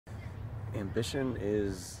Ambition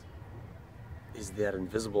is that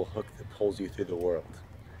invisible hook that pulls you through the world.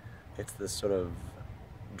 It's this sort of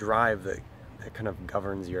drive that kind of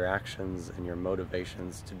governs your actions and your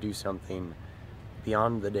motivations to do something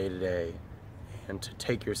beyond the day-to-day and to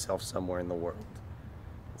take yourself somewhere in the world.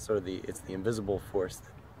 It's the invisible force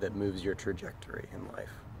that moves your trajectory in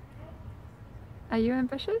life. Are you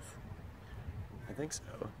ambitious? I think so.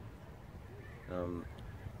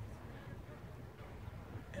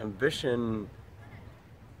 Ambition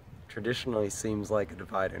traditionally seems like a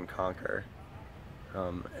divide and conquer,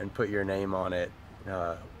 and put your name on it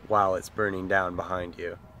while it's burning down behind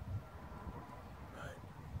you. But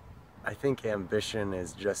I think ambition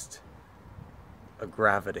is just a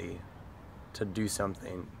gravity to do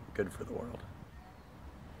something good for the world.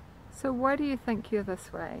 So why do you think you're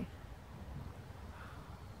this way?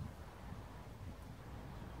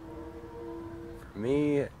 For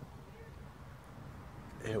me,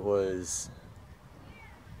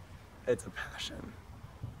 it's a passion.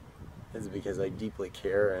 It's because I deeply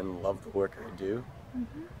care and love the work I do.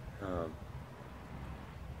 Mm-hmm.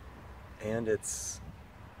 And it's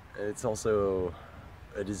also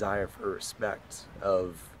a desire for respect, a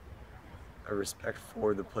respect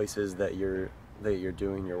for the places that you're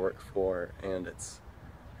doing your work for, and it's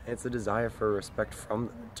a desire for respect from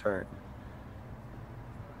the return.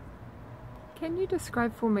 Can you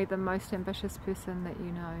describe for me the most ambitious person that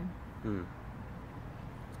you know?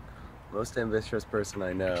 Most ambitious person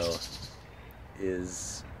I know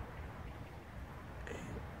is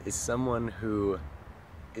someone who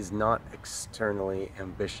is not externally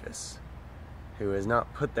ambitious, who has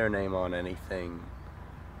not put their name on anything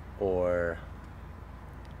or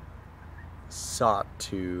sought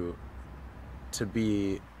to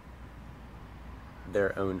be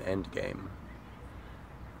their own end game.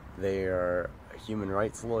 They are a human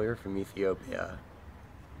rights lawyer from Ethiopia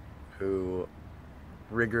who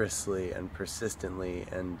rigorously and persistently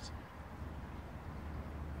and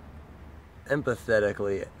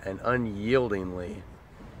empathetically and unyieldingly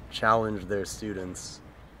challenged their students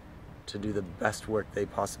to do the best work they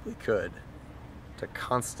possibly could, to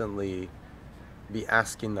constantly be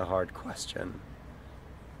asking the hard question,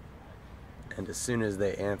 and as soon as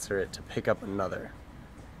they answer it, to pick up another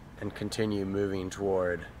and continue moving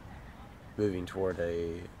toward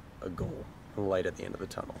a goal, a light at the end of the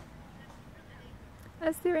tunnel.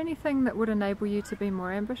 Is there anything that would enable you to be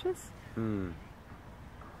more ambitious?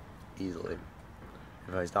 Easily.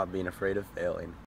 If I stopped being afraid of failing.